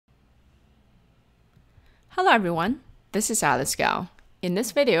Hello everyone, this is Alice Gao. In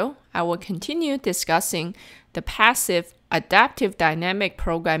this video, I will continue discussing the passive adaptive dynamic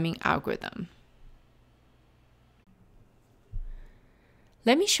programming algorithm.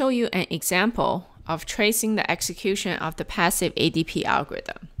 Let me show you an example of tracing the execution of the passive ADP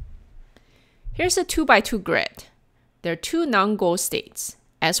algorithm. Here's a 2x2 grid. There are two non-goal states,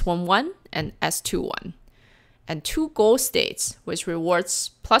 S11 and S21, and two goal states with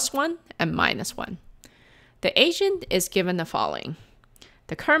rewards +1 and -1. The agent is given the following: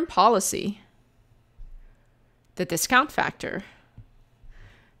 the current policy, the discount factor,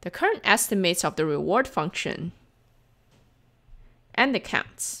 the current estimates of the reward function, and the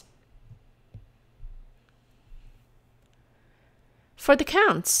counts. For the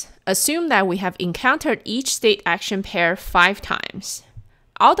counts, assume that we have encountered each state action pair 5 times.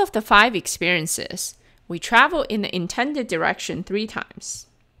 Out of the 5 experiences, we travel in the intended direction 3 times.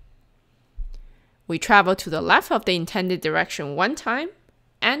 We travel to the left of the intended direction 1 time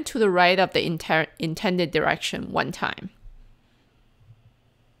and to the right of the intended direction 1 time.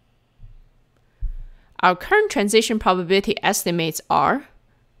 Our current transition probability estimates are: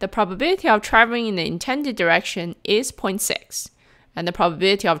 the probability of traveling in the intended direction is 0.6, and the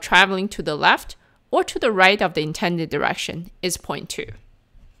probability of traveling to the left or to the right of the intended direction is 0.2.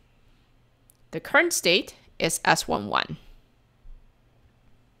 The current state is S11.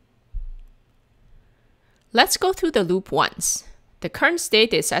 Let's go through the loop once. The current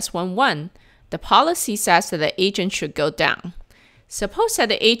state is S11. The policy says that the agent should go down. Suppose that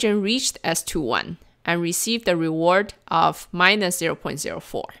the agent reached S21 and received the reward of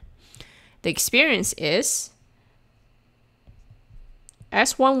 -0.04. The experience is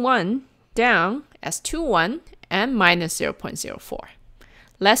S11 down, S21, and -0.04.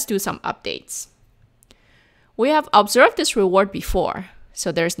 Let's do some updates. We have observed this reward before,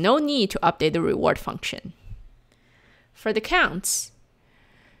 so there's no need to update the reward function. For the counts,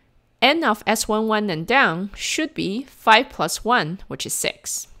 n of S11 and down should be 5 + 1, which is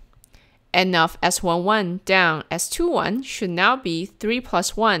 6. N of S11 down S21 should now be 3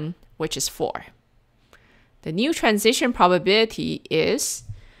 + 1, which is 4. The new transition probability is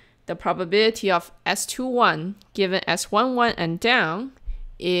the probability of S21 given S11 and down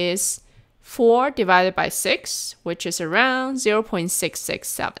is 4 divided by 6, which is around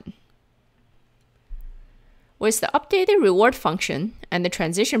 0.667. With the updated reward function and the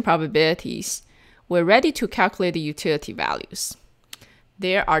transition probabilities, we're ready to calculate the utility values.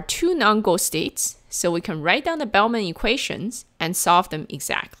 There are 2 non-goal states, so we can write down the Bellman equations and solve them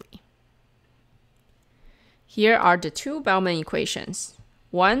exactly. Here are the 2 Bellman equations,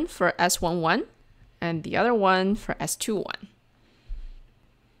 one for S11 and the other one for S21.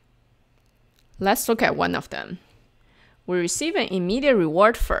 Let's look at one of them. We receive an immediate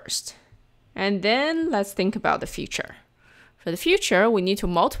reward first, and then let's think about the future. For the future, we need to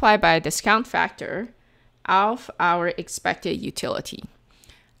multiply by a discount factor of our expected utility.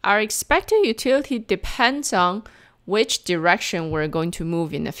 Our expected utility depends on which direction we're going to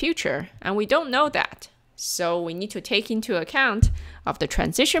move in the future, and we don't know that. So we need to take into account of the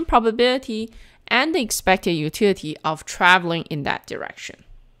transition probability and the expected utility of traveling in that direction.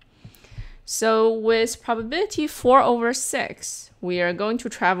 So with probability 4/6, we are going to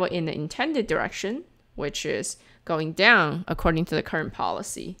travel in the intended direction, which is going down according to the current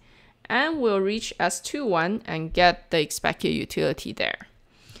policy, and we'll reach S21 and get the expected utility there.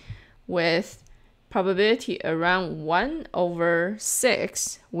 With probability around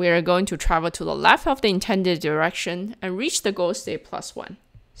 1/6, we are going to travel to the left of the intended direction and reach the goal state +1.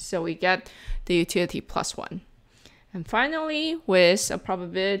 So we get the utility +1. And finally, with a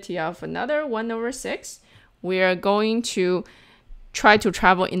probability of another 1/6, we are going to try to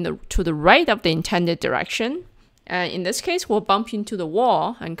travel to the right of the intended direction. And in this case, we'll bump into the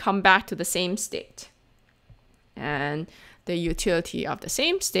wall and come back to the same state. And the utility of the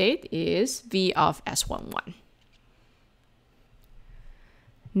same state is V of S11.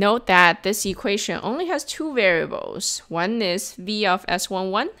 Note that this equation only has 2 variables. One is V of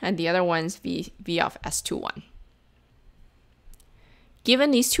S11 and the other one is V of S21.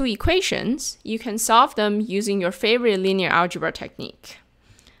 Given these 2 equations, you can solve them using your favorite linear algebra technique.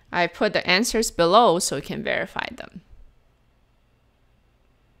 I put the answers below so you can verify them.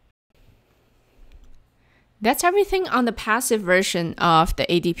 That's everything on the passive version of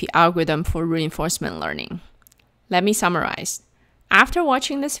the ADP algorithm for reinforcement learning. Let me summarize. After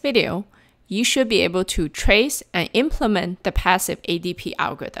watching this video, you should be able to trace and implement the passive ADP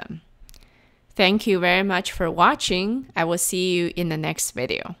algorithm. Thank you very much for watching. I will see you in the next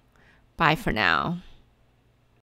video. Bye for now.